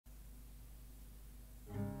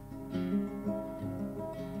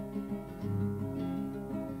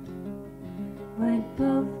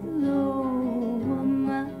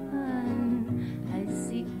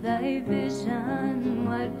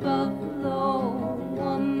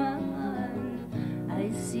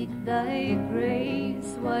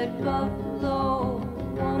buffalo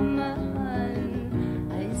woman.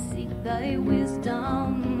 I seek thy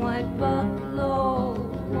wisdom, white buffalo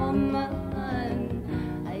woman.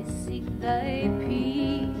 I seek thy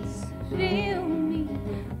peace. Fill me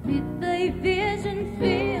with thy vision,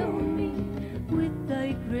 fill me with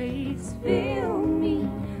thy grace, fill me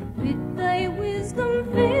with thy wisdom,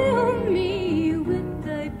 fill me with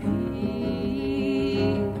thy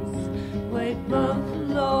peace. White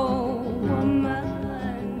buffalo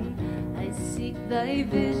woman, I seek thy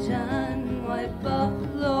vision. White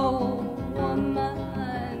buffalo woman,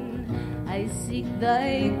 I seek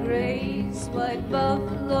thy grace. White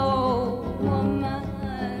buffalo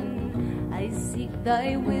woman, I seek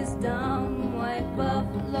thy wisdom. White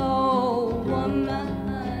buffalo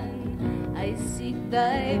woman, I seek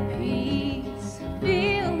thy peace.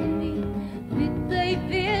 Fill me with thy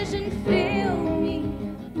vision, fill me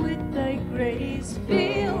with thy grace,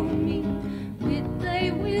 fill me with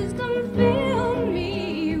thy wisdom, fill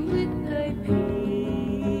me with thy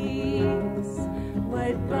peace.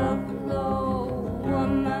 White buffalo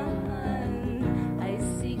woman, I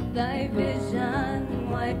seek thy vision.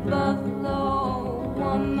 White buffalo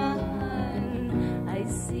woman, I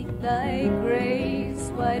seek thy grace.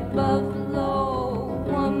 White buffalo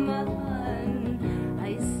woman,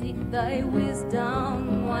 I seek thy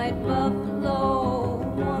wisdom. White buffalo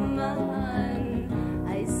woman,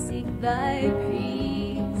 I seek thy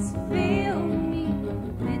peace. Fill me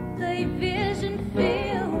with thy vision,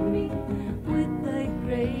 fill me with thy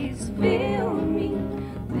grace, fill me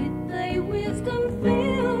with thy wisdom,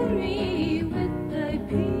 fill me with thy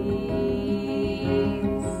peace.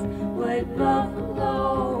 White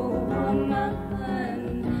buffalo woman,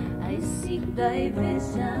 I seek thy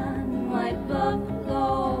vision. White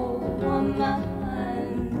buffalo woman,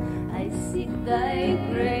 I seek thy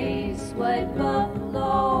grace. White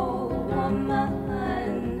buffalo woman,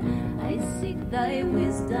 I seek thy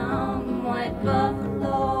wisdom. White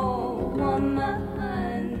buffalo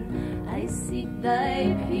woman, I seek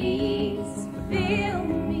thy peace. Fill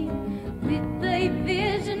me with thy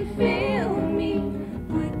vision, fill me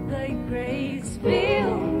with thy grace,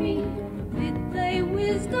 fill me with thy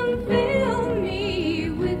wisdom, fill me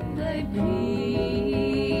with thy peace.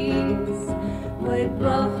 White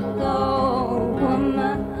buffalo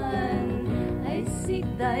woman, I seek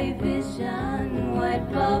thy vision. White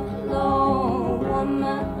buffalo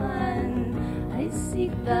woman, I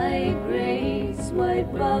seek thy grace.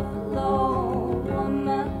 White buffalo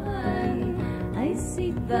woman, I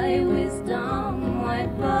seek thy wisdom.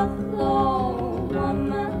 White buffalo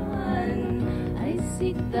woman, I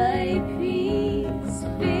seek thy peace.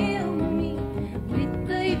 Fill me with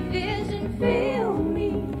thy vision, fill me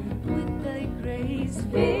with thy grace,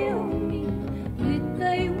 fill me with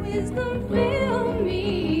thy wisdom, fill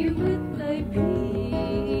me with thy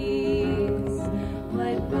peace.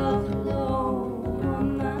 White buffalo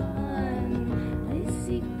woman, I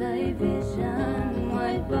seek thy vision.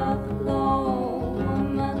 White buffalo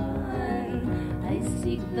woman, I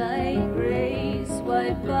seek thy grace.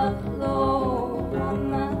 White buffalo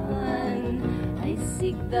woman, I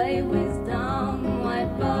seek thy wisdom.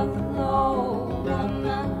 White buffalo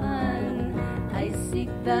woman, I seek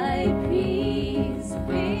thy peace.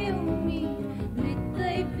 Fill me with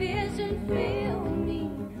thy vision, fill me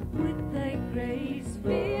with thy grace,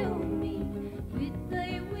 fill me with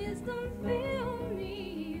thy wisdom, fill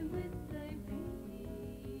me with thy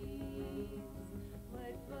peace.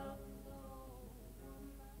 White buffalo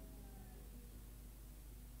woman.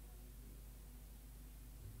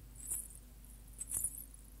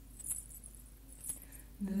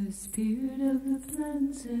 The spirit of the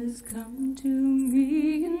plants has come to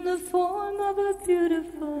me in the form of a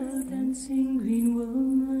beautiful dancing green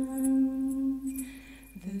woman.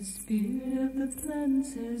 The spirit of the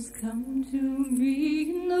plants has come to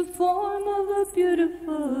me in the form of a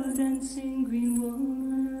beautiful dancing green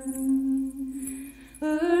woman.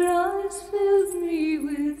 Her eyes filled me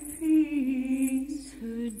with peace,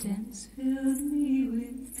 her dance filled me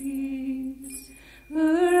with peace.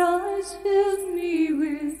 Her eyes filled me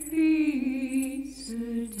with peace,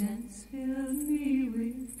 her dance filled me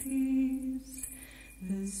with peace.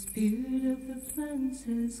 The spirit of the plants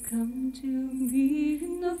has come to me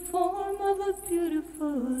in the form of a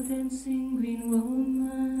beautiful dancing green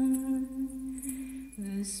woman.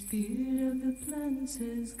 The spirit of the plants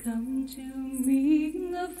has come to me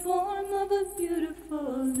in the form of a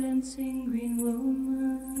beautiful dancing green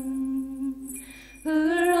woman.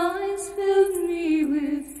 Her eyes filled me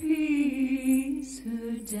with peace,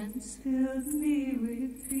 her dance filled me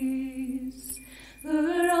with peace.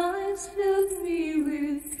 Her eyes filled me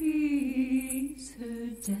with peace, her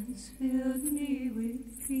dance filled me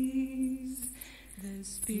with peace.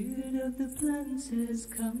 plants has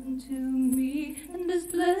come to me and has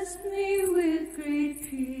blessed me with great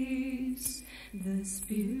peace. The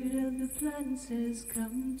spirit of the plants has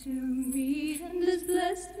come to me and has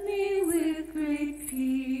blessed me with great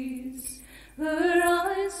peace. Her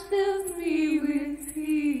eyes filled me with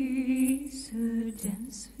peace, her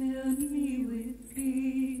dance filled me with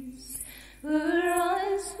peace. Her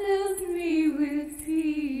eyes filled me with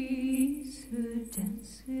peace, her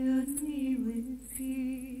dance filled me with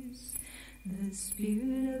peace. The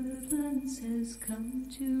spirit of the plants has come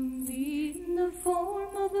to me in the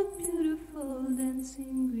form of a beautiful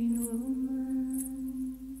dancing green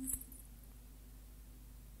woman.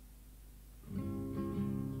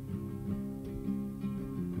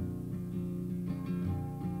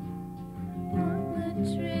 On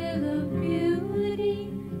the trail of beauty,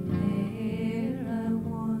 there I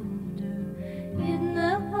wander. In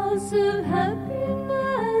the house of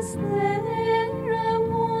happiness, there I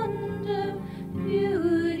wander.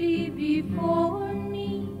 Beauty before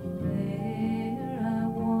me, there I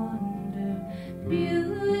wander.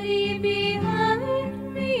 Beauty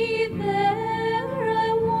behind me, there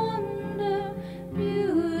I wander.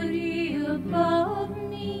 Beauty above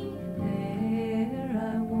me, there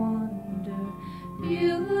I wander.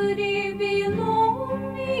 Beauty below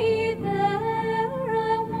me, there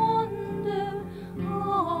I wander.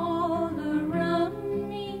 All around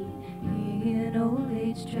me, in old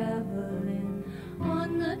age traveling,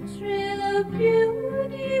 on the trail of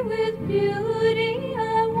beauty, with beauty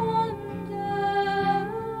I wander.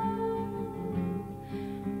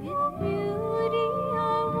 With beauty I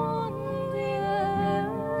wander.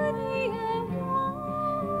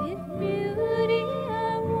 With beauty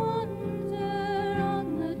I wander. On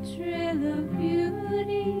the trail of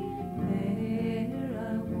beauty, there I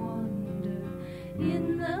wander.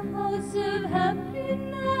 In the house of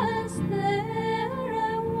happiness, there I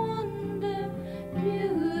wander.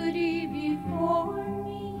 Beauty before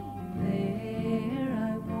me, there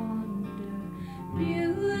I wander.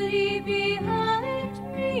 Beauty behind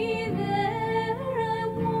me, there I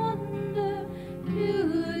wander.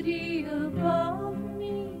 Beauty above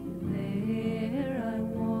me, there I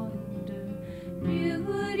wander.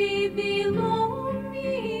 Beauty below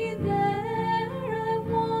me, there I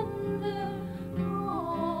wander.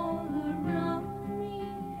 All around me,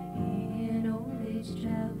 in old age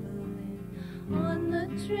traveling, on the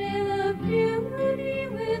trail of beauty,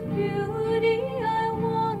 with beauty I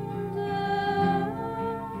wander.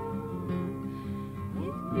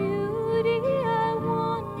 With beauty I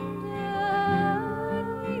wander.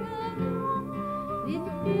 With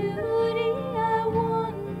beauty I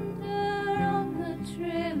wander. On the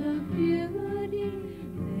trail of beauty,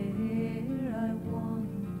 there I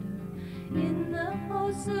wander. In the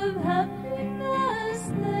house of happiness,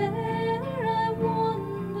 there I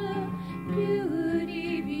wander.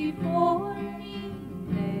 Beauty before me,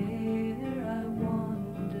 there I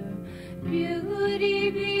wander. Beauty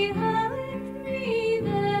behind me,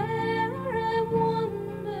 there I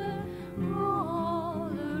wander. All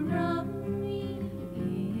around me,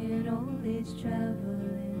 in old age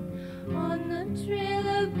traveling, on the trail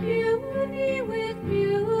of beauty, with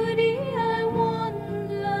beauty I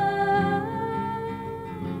wander.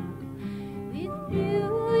 With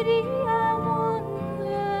beauty I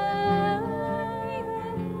wander.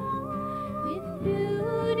 With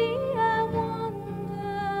beauty I wander. With beauty I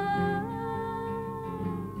wander.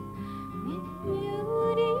 With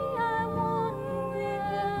beauty I wander.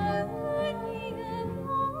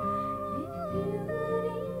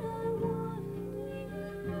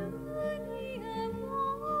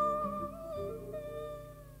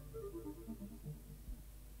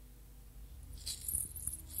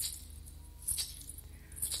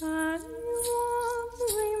 I walk the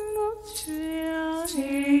rainbow trail,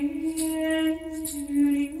 hey, the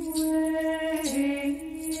beauty way,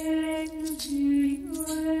 the beauty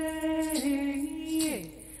way.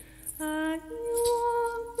 I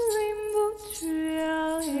walk the rainbow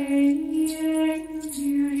trail, hey, the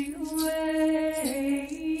beauty way,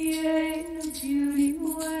 the beauty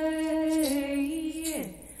way.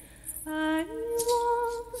 I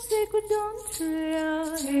walk the sacred dawn trail,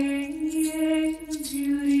 hey, the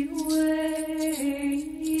beauty way,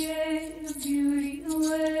 the beauty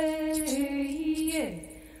way.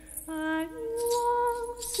 I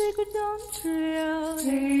walk the sacred dawn trail,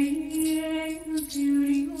 hey, the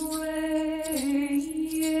beauty way,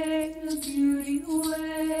 the beauty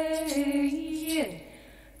way.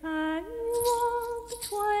 I walk the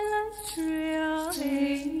twilight trail,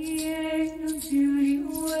 hey, the beauty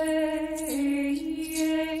way,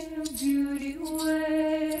 the beauty way.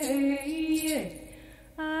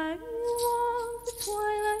 I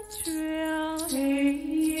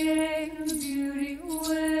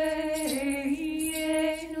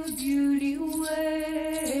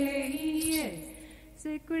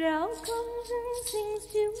and sings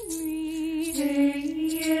to me.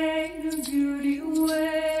 Hey, hey, the beauty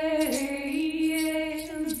way. Hey,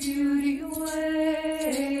 the beauty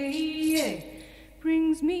way. Hey,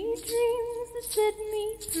 brings me dreams that set me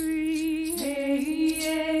free. Hey,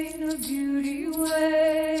 hey, the beauty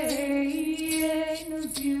way. Hey, the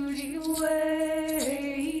beauty way.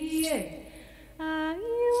 Hey, I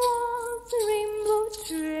walk the rainbow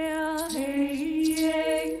trail. Hey,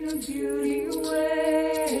 hey, the beauty way.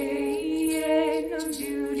 Hey, the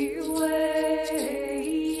beauty way.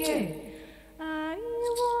 Hey, I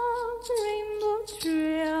walk the rainbow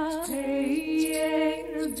trail. Hey, hey,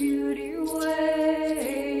 the beauty way.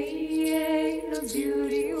 Hey, the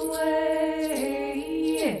beauty way.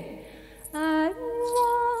 Hey, I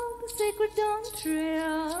walk the sacred dawn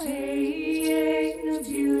trail. Hey, hey, the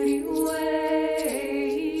beauty way.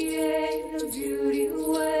 Hey, the beauty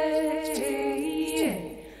way.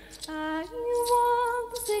 I walk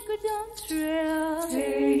the sacred dawn trail.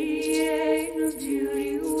 Hey, hey, the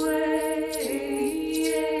beauty way.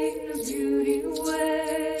 Hey, the beauty way.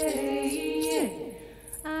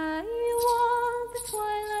 I walk the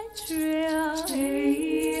twilight trail.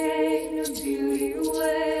 Hey, hey, the beauty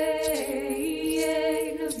way.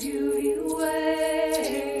 Hey, the beauty way.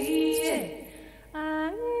 I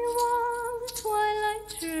walk the twilight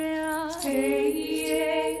trail. Hey,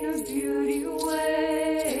 hey, the beauty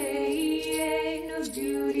way. Hey, the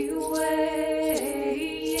beauty way.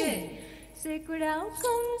 Sacred owl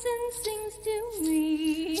comes and sings to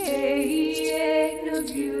me. Hey, hey, the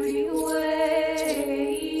beauty way.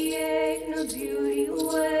 Hey, the beauty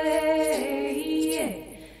way.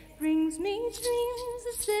 Brings me dreams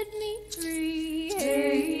that set me free.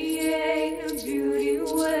 Hey, hey, the beauty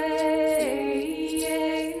way.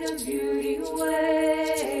 Hey, the beauty way.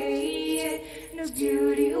 The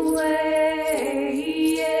beauty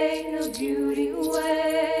way. Hey, the beauty way.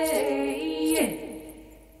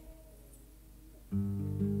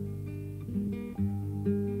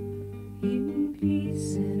 In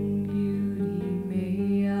peace and beauty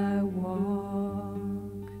may I walk.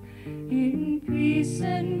 In peace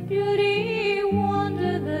and beauty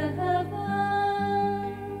wander the heavens.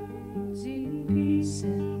 In peace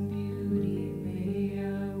and beauty may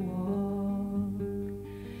I walk.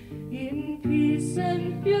 In peace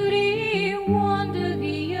and beauty wander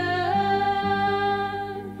the earth.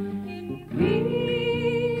 In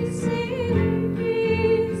peace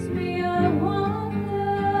may I wander.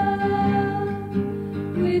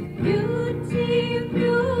 With beauty,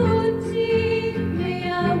 beauty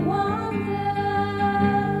may I wander.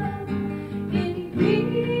 In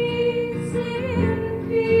peace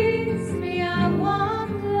may I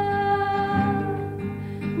wander.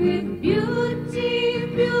 With beauty,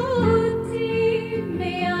 beauty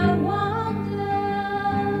may I wander.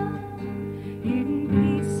 In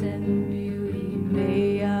peace and beauty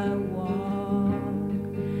may I walk.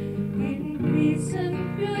 In peace and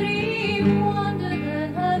beauty wander the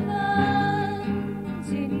heavens.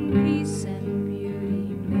 In peace and beauty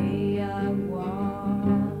may I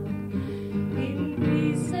walk. In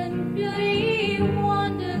peace and beauty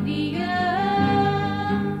wander the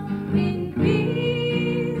earth. In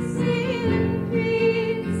peace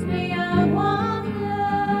may I wander.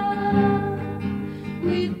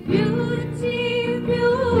 With beauty,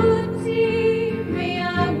 beauty may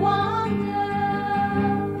I wander.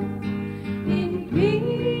 In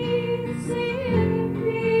peace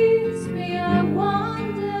may I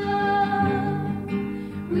wander.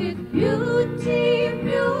 With beauty,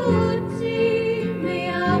 beauty may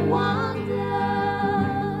I wander.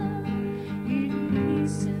 In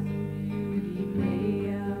peace and beauty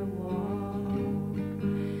may I walk.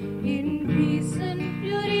 In peace and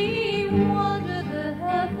beauty wander the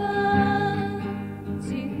heavens.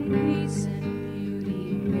 In peace and beauty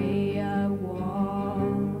may I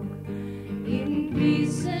walk. In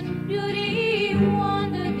peace and beauty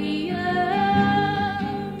wander the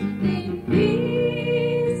earth. In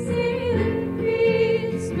peace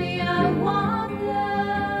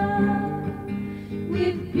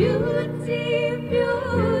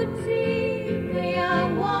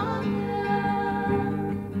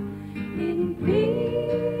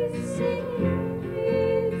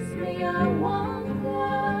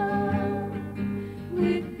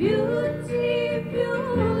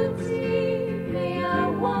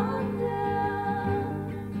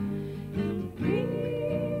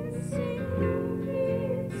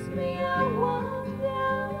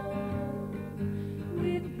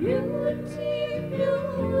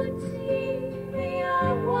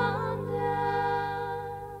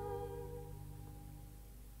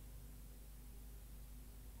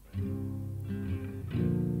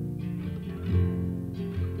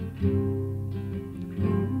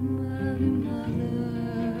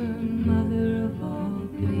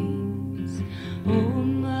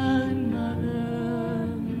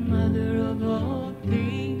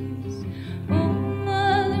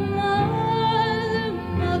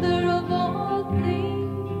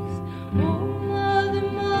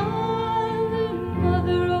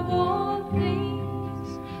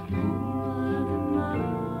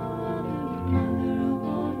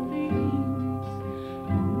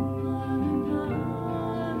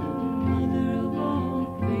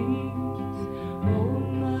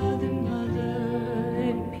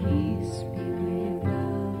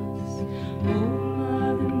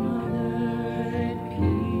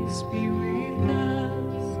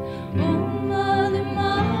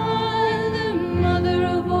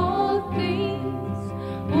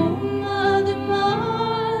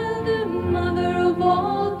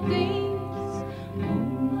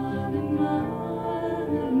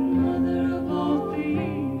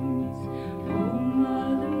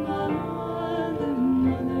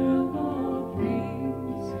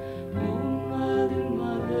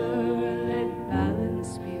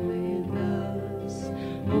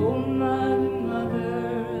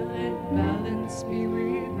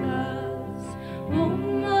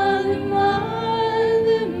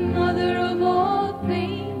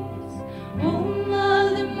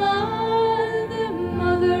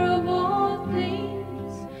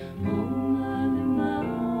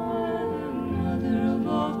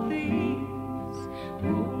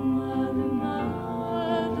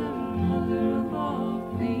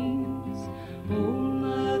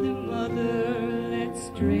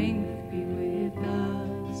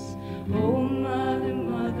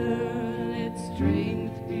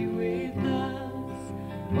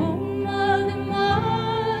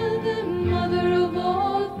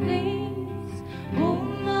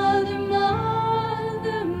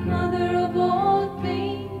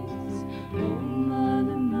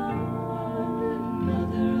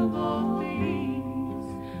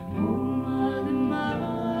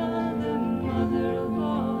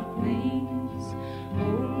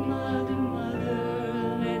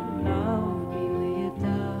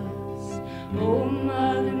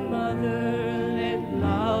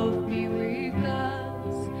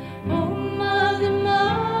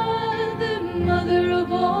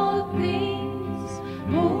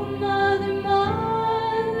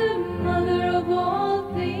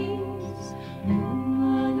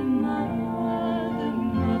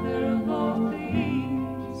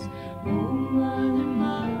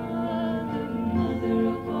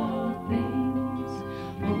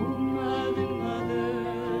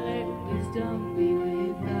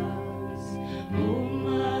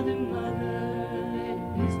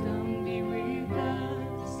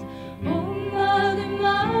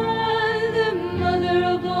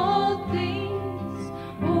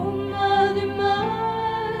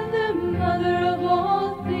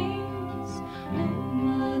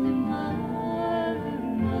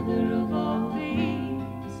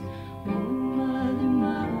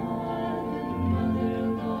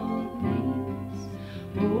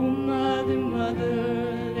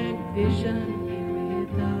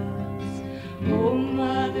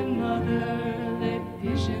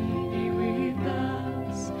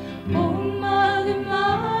Oh, Mother,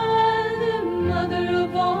 Mother, Mother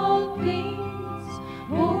of all things.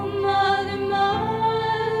 Oh, Mother,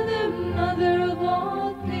 Mother, Mother of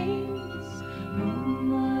all things. Oh,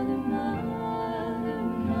 Mother, Mother,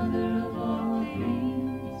 Mother of all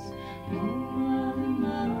things. Oh, Mother,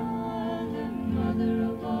 Mother, Mother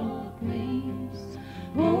of all things.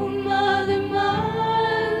 Oh, Mother,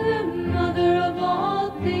 Mother, Mother of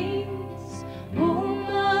all things. Oh,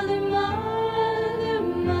 Mother, Mother,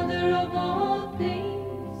 Mother of all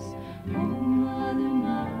things. Oh, Mother,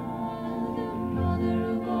 Mother,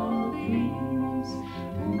 Mother of all things.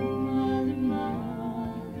 Oh, Mother,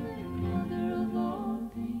 Mother, Mother of all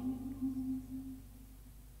things.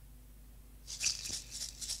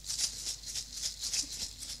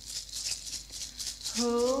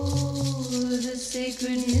 Oh, the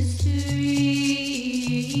sacred mystery,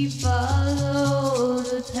 follow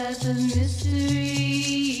the path of mystery.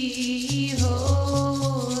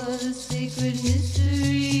 Oh, the sacred mystery,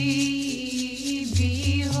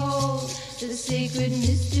 behold the sacred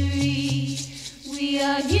mystery. We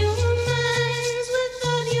are humans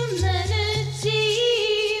without humanity.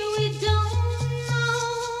 We don't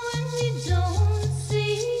know and we don't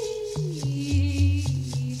see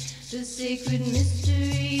the sacred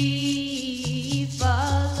mystery.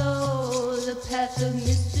 Follow the path of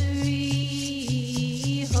mystery.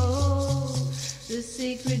 Hold the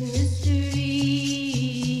sacred mystery.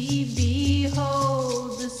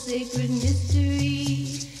 Behold the sacred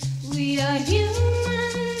mystery. We are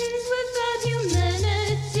humans without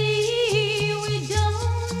humanity. We don't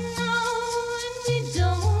know and we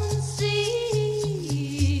don't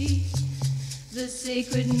see the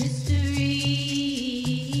sacred mystery.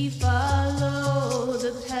 Follow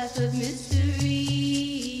the path of mystery.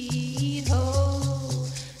 Hold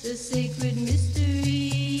the sacred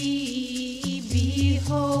mystery.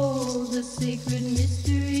 Behold the sacred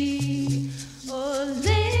mystery. Oh,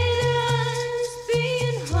 let us be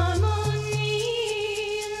in harmony.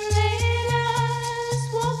 Let us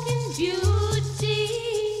walk in beauty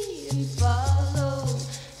and follow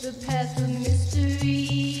the path of mystery.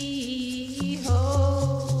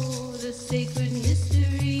 Hold the sacred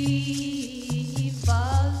mystery.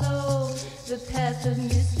 Follow the path of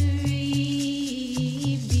mystery.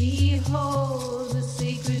 Behold the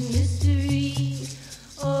sacred mystery.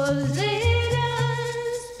 Oh, let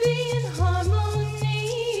us be in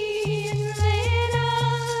harmony and let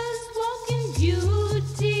us walk in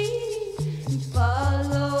beauty and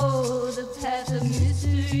follow the path of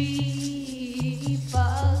mystery.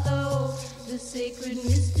 Follow the sacred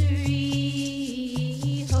mystery.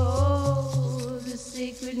 Hold the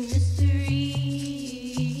sacred mystery.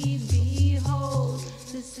 Behold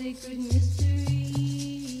the sacred mystery.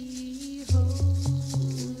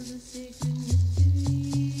 Hold the sacred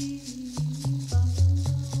mystery. Follow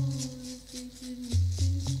the sacred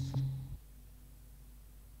mystery.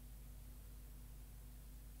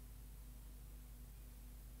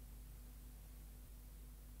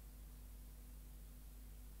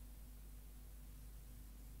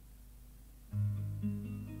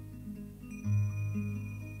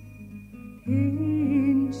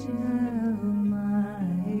 Angel,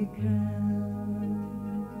 my crown.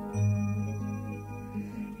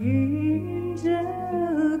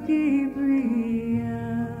 Angel Gabriel.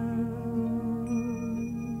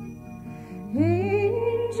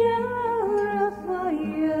 Angel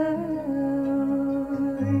Raphael.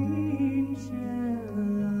 Angel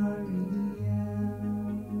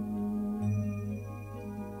Ariel.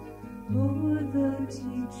 Oh, the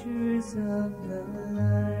teachers of the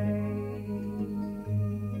light,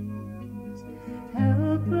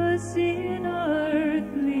 help us in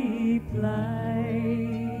earthly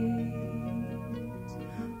plight.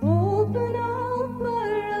 Open up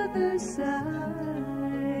our other side,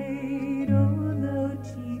 oh, the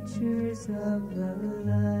teachers of the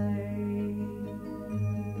light.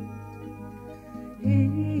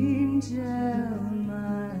 Angel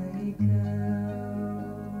Michael.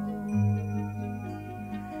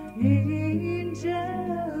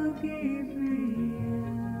 Angel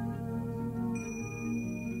Gabriel.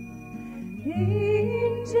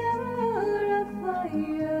 Angel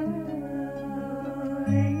Raphael.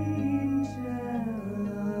 Angel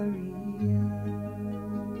Ariel.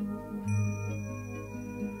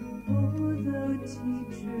 Oh, the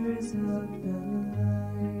teachers of the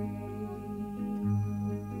light,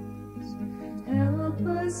 help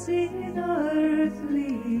us in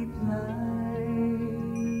earthly plight.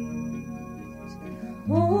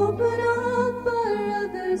 Open up our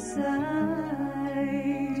other side,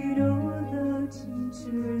 oh, the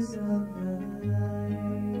teachers of the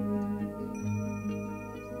light.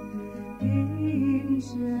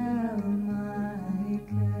 Angel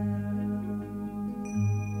Michael,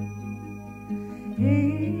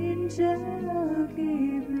 Angel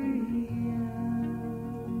Gabriel,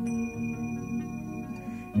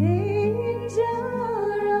 Angel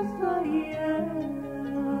Raphael,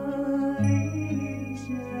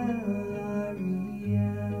 Angel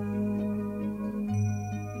Ariel,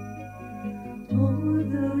 oh,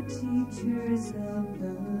 the teachers of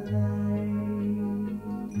the light,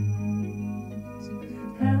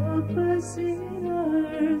 help us in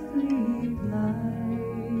earthly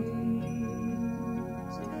plight,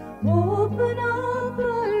 open up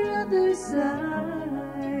our other side,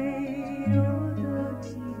 oh, the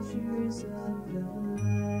teachers of the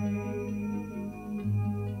light,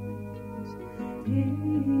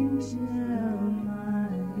 Angel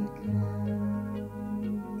Michael,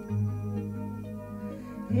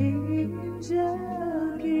 Angel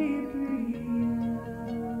Gabriel,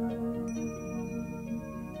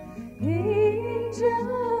 Angel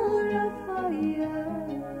Raphael,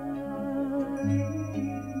 Angel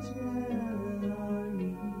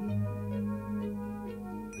Ariel.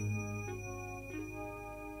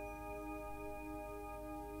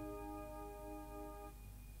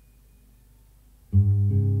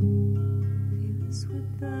 Fill us with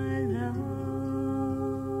thy love,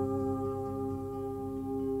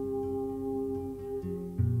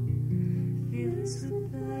 fill us with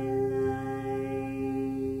thy light,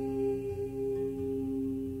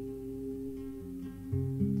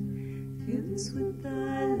 fill us with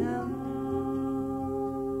thy love,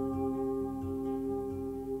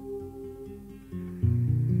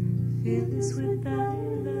 fill us with thy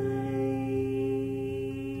light,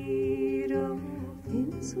 oh,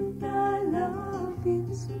 fill us with thy love,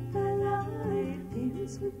 fill us with thy light, fill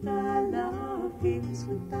us with thy love, fill us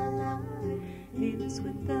with thy light, fill us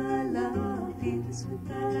with thy love, fill us with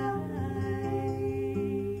thy light.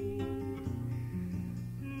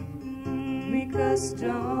 Make us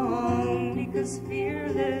strong, make us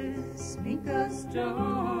fearless, make us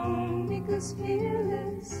strong, make us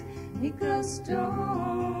fearless, make us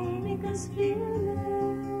strong, make us fearless.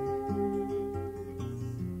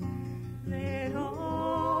 Let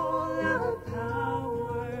all our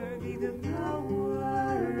power be the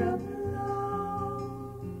power of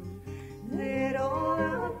love. Let all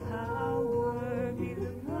our power be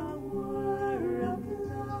the power of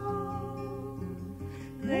love.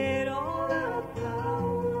 Let all our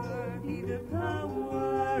power be the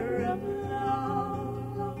power of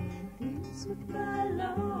love. Fill us with thy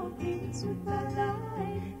love, fill us with thy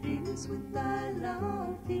light, fill us with thy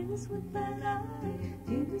love, fill us with thy light,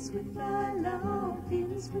 fill us with thy love,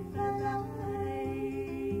 fill us with thy light.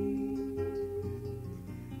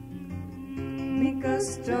 Make us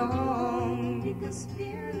strong, make us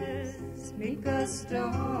fearless, make us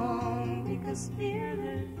strong, make us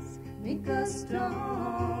fearless, make us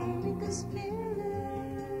strong, make us fearless.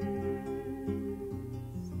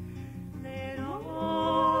 Let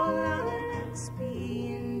all our acts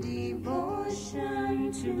be in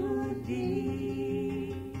devotion to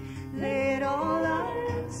thee. Let all our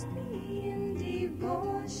acts be in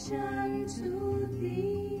devotion to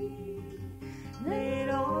thee. Let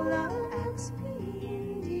all our acts be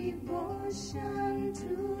in devotion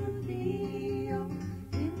to thee. Oh,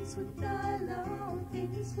 fill us with thy love,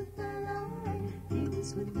 fill us with thy light, fill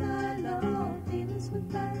us with thy love, fill us with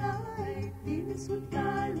thy light, fill us with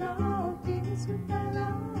thy love, fill us with thy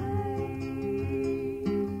light.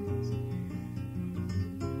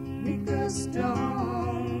 Make us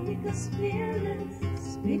strong, make us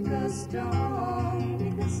fearless, make us strong,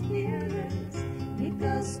 make us fearless, make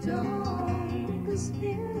us strong, make us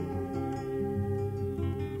fearless.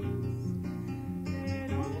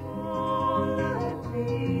 Let all our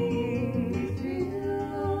being be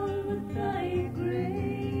filled with thy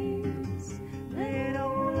grace. Let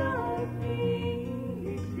all our being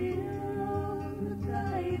be filled with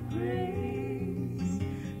thy grace.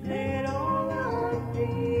 Let all our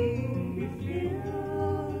being be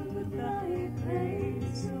filled with thy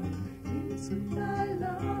grace. Oh, fill us with thy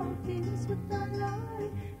love, fill us with thy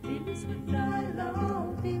light, fill us with thy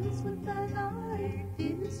love, fill us with thy light,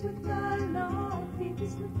 fill us with thy love, fill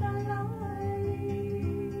us with thy light.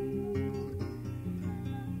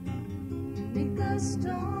 Make us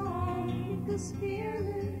strong, make us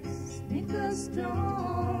fearless, make us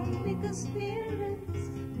strong, make us fearless,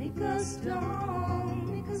 make us strong,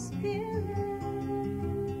 make us fearless.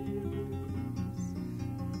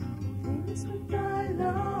 Fill us with thy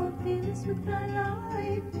love, fill us with thy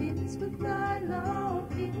light, fill us with thy love,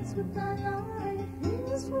 fill us with thy light,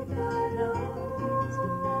 fill us with thy love, fill us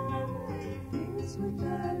with thy love, fill us with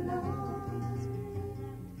thy love,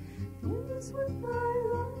 fill us is with thy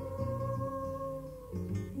light,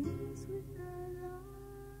 is with thy light.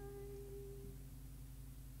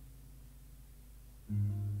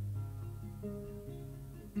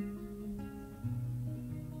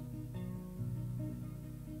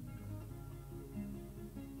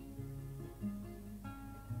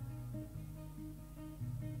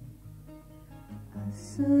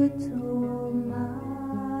 Asatoma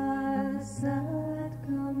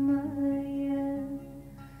Satkamaya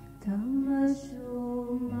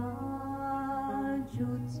Tamashoma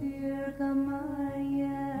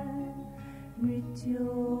Jyotirgamaya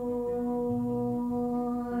Mrityorma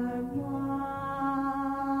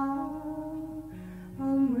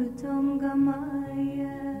Amritam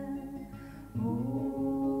Gamaya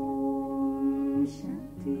Om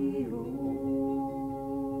Shanti Om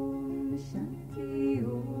Shanti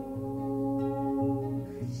Om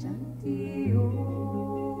Shanti Om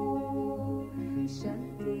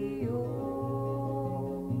Shanti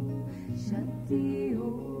Om Shanti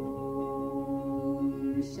Om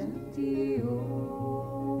Shanti Om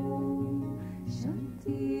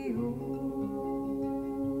Shanti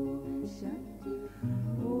Om Shanti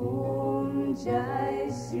Om Jai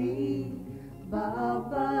Sri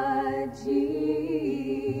Babaji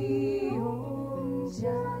Om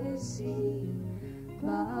Jai Sri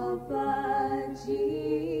Babaji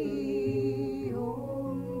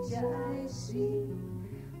Om Jai Sri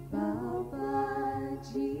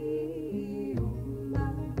Babaji Om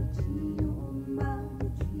Babaji Om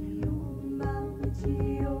Babaji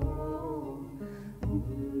Om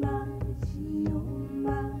Babaji Om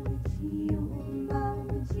Babaji Om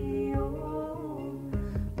Babaji Om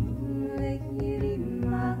Legiri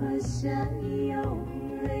Mahashaya Om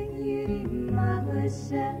Legiri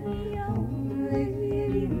Mahashaya Om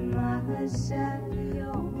Legiri Mahashaya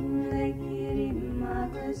Om Legiri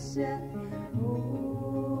Mahashaya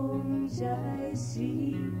Om Jai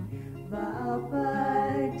Sri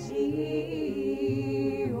Babaji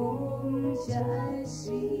Om Jai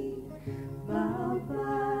Sri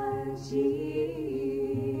Babaji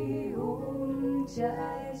Om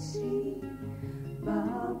Jai Sri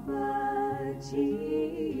Babaji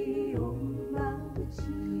Om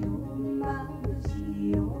Babaji Om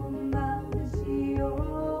Babaji Om Babaji Om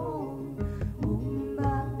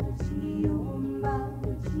Babaji Om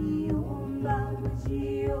Babaji Om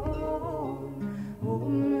Babaji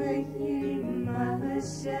Om Legiri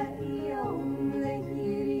Mahashaya Om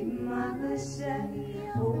Legiri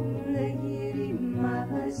Mahashaya Om Legiri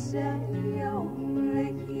Mahashaya Om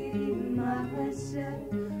Legiri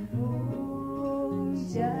Mahashaya Om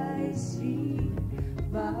Jai Sri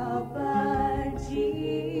Babaji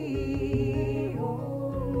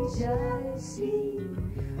Om Jai Sri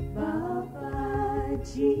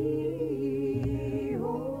Babaji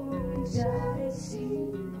Om Jai Sri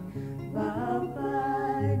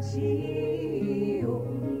Babaji Om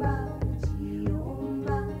Babaji Om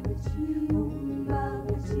Babaji Om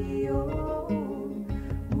Babaji Om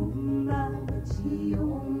Babaji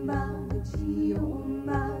Om Babaji Om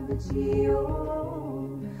Babaji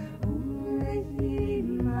Om Legiri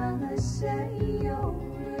Mahashaya Om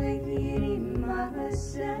Legiri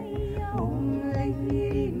Mahashaya Om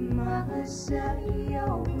Legiri Mahashaya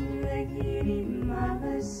Om Legiri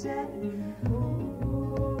Mahashaya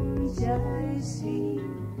Om Jai Sri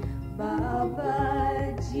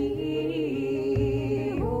Babaji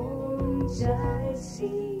Om Jai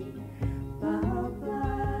Sri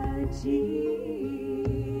Babaji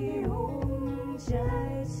Om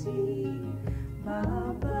Jai Sri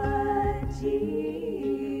Babaji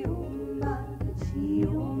Om Babaji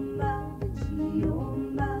Om Babaji Om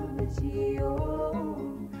Babaji Om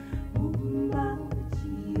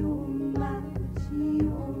Babaji Om Babaji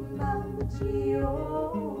Om Babaji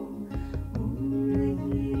Om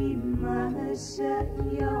Legiri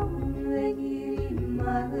Mahashaya Om Legiri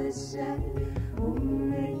Mahashaya Om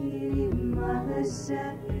Legiri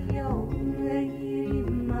Mahashaya Om Legiri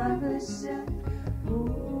Mahashaya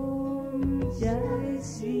Om Jai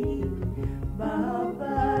Sri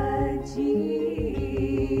Babaji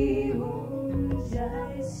Om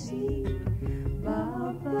Jai Sri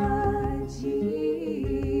Babaji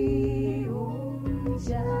Om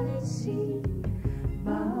Jai Sri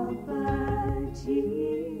Babaji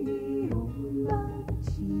Om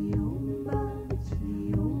Babaji Om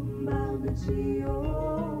Babaji Om Babaji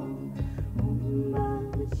Om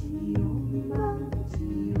Babaji Om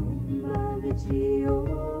Babaji Om Babaji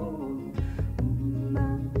Om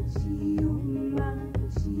Babaji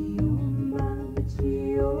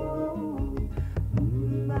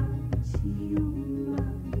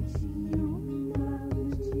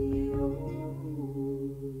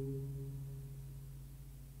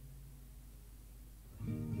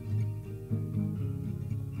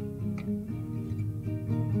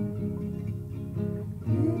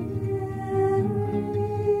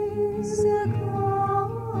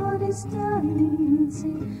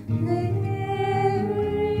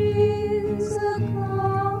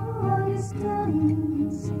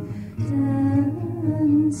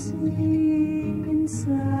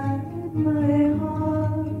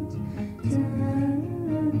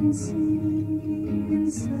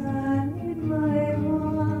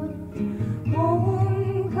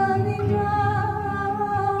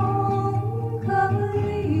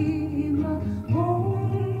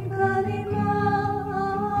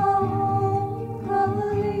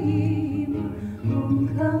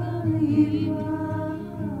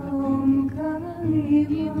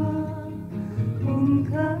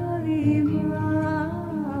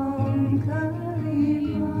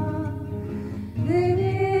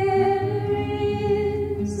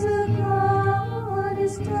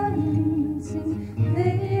dancing.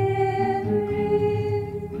 There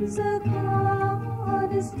is a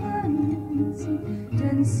goddess dancing,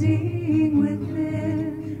 dancing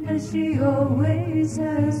within, as she always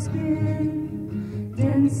has been,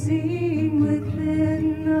 dancing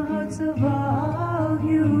within the hearts of all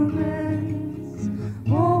humans.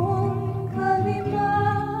 Om Kalima,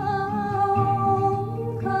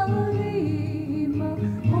 Om Kalima,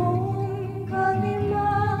 Om Kalima,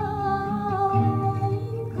 Om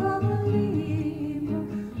Kalima,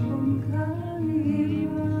 Om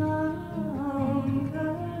Kalima, Om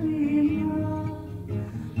Kalima,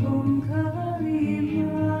 Om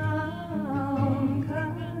Kalima, Om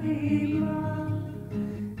Kalima.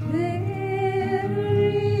 There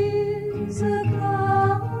is a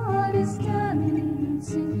goddess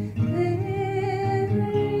dancing. There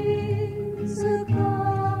is a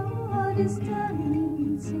goddess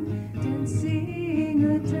dancing, dancing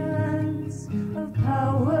a dance of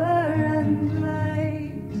power and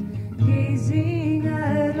light, gazing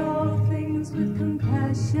at all things with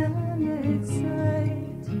compassionate sight.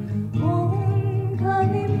 Om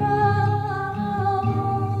Kalima,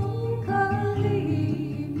 Om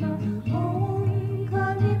Kalima, Om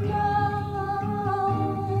Kalima,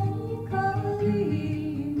 Om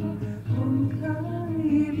Kalima, Om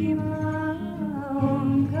Kalima, Om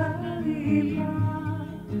Kalima,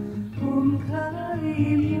 Om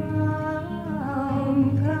Kalima, Om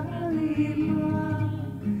Kalima.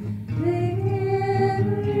 There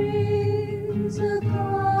is a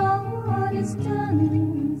goddess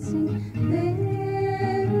dancing.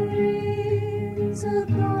 There is a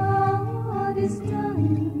goddess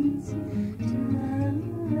dancing,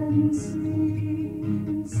 dancing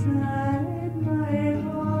inside my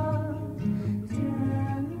heart,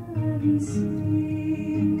 dancing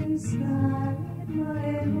inside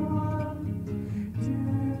my heart,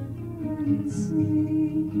 dancing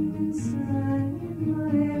inside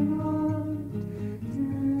my heart,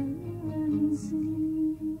 dancing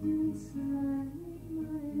inside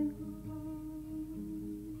my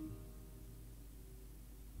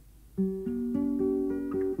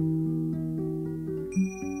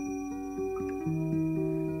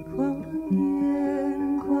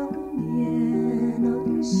Kwan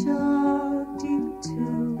Yin, Shakti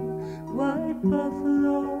too, white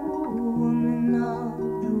buffalo woman of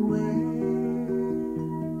the West.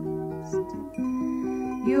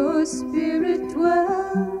 Your spirit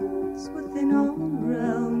dwells within all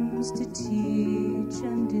realms to teach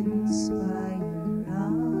and inspire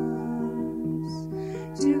us,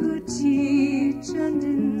 to teach and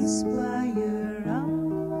inspire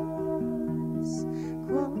us.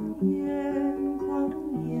 Kwan Yin,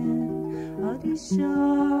 Adi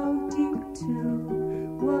Shakti too,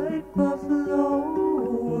 white buffalo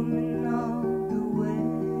woman of the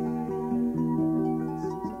West.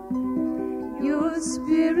 Your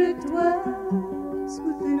spirit dwells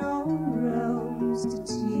within all realms to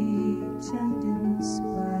teach and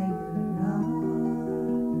inspire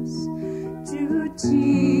us, to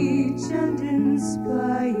teach and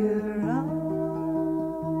inspire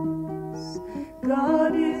us.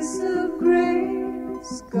 God is of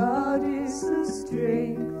grace, God is of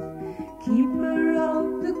strength, keeper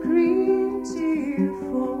of the creative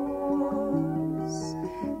force.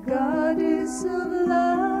 God is of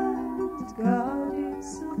light, God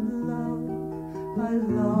is of love. I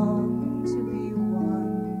long to be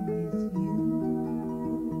one with you.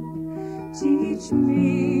 Teach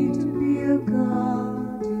me to be a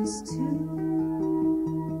goddess too.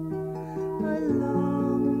 I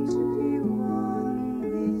long to be one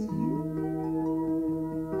with you.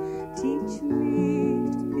 Teach me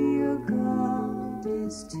to be a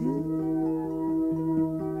goddess too.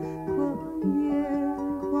 Kwan Yin,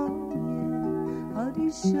 Adi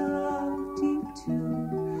Shakti too,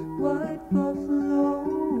 white buffalo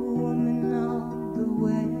woman of the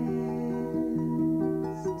West.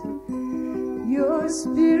 Your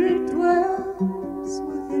spirit dwells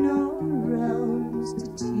within all realms to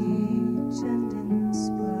teach and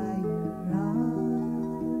inspire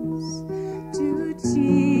us, to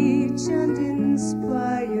teach and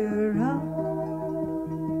inspire us.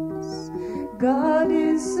 God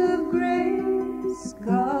is of grace,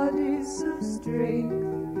 God is of strength,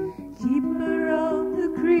 keeper of the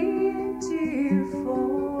creative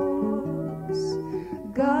force.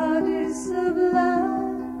 God is of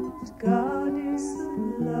light, God is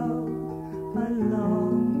of love. I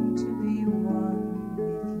long to be one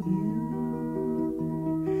with you.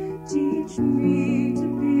 Teach me to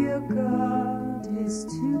be a goddess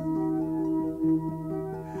too.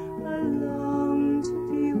 I long to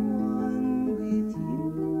be one with you.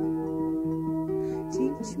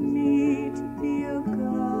 Teach me to be a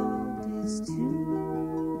goddess. goddess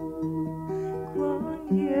too. Kwan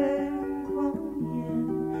Yin,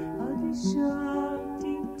 Adi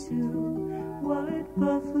Shakti too. White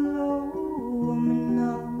buffalo woman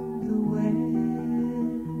of the West.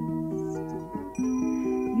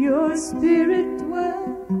 Your spirit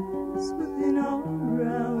dwells within our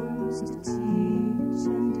realms to teach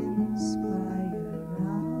and inspire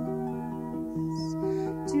us.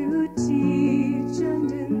 To teach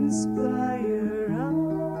and inspire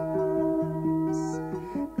us.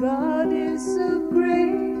 Goddess of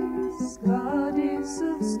grace, goddess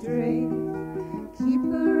of strength,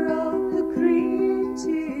 keeper of the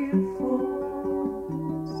creative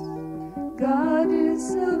force.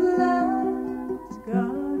 Goddess of light,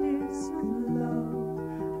 goddess of love,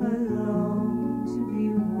 I long to be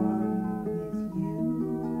one with you.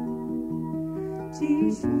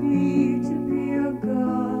 Teach me to be a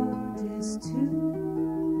goddess too.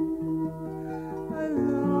 I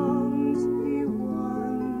long to be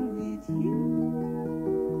one with you.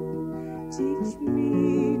 Teach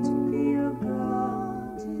me to be a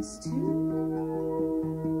goddess too.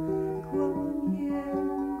 Kwan Yin,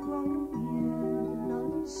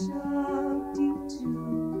 Adi Shakti too.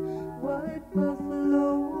 White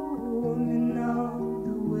buffalo woman of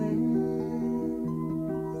the West.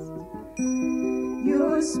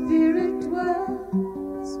 Your spirit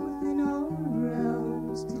dwells within our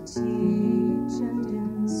realms to teach and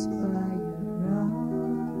inspire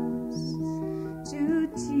us. To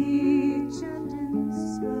teach and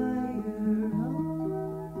inspire us.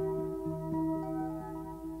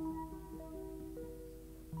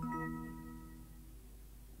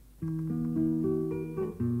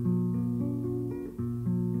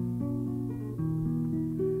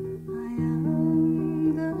 I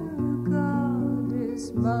am the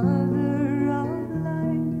goddess, mother of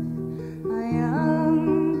life. I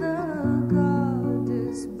am the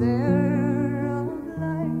goddess, bearer of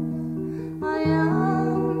life. I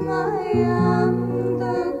am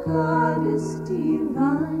the goddess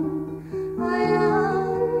divine. I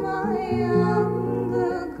am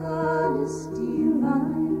the goddess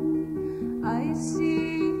divine. I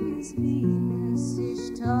see as Venus,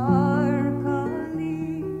 Ishtar,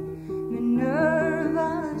 Kali, Minerva,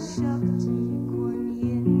 Shakti, Kwan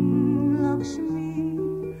Yin, Lakshmi.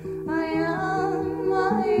 I am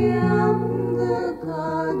the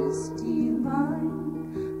goddess divine.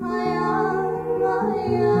 I am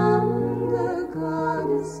the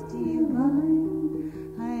goddess divine.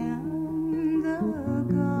 I am the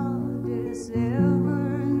goddess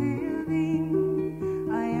ever living.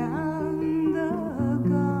 I am the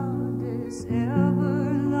goddess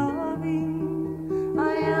ever loving.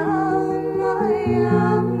 I am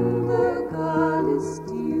the goddess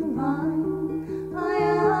divine. I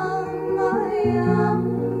am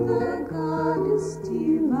the goddess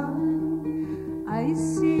divine. I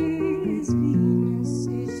see as Venus,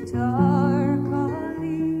 Ishtar,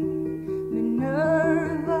 Kali,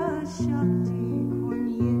 Minerva, Shakti, Kwan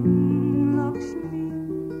Yin, Lakshmi.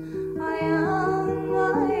 I am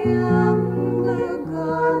the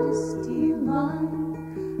goddess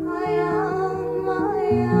divine. I am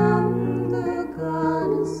the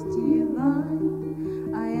goddess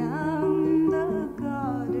divine. I am the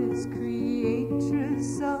goddess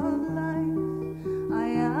creatress of life. I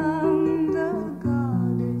am the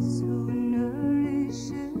goddess who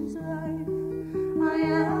nourishes life. I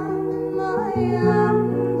am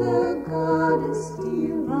the goddess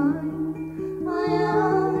divine. I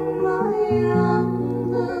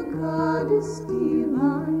am the goddess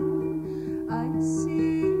divine. I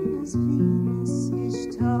see as Venus,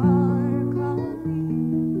 Ishtar, Kali,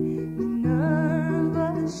 Minerva,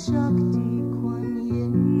 Shakti, Kwan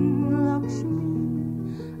Yin,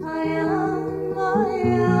 Lakshmi. I am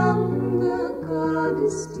the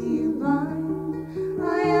goddess divine.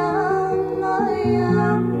 I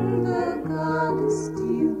am the goddess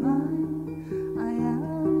divine. I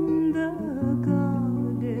am the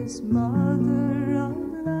goddess mother.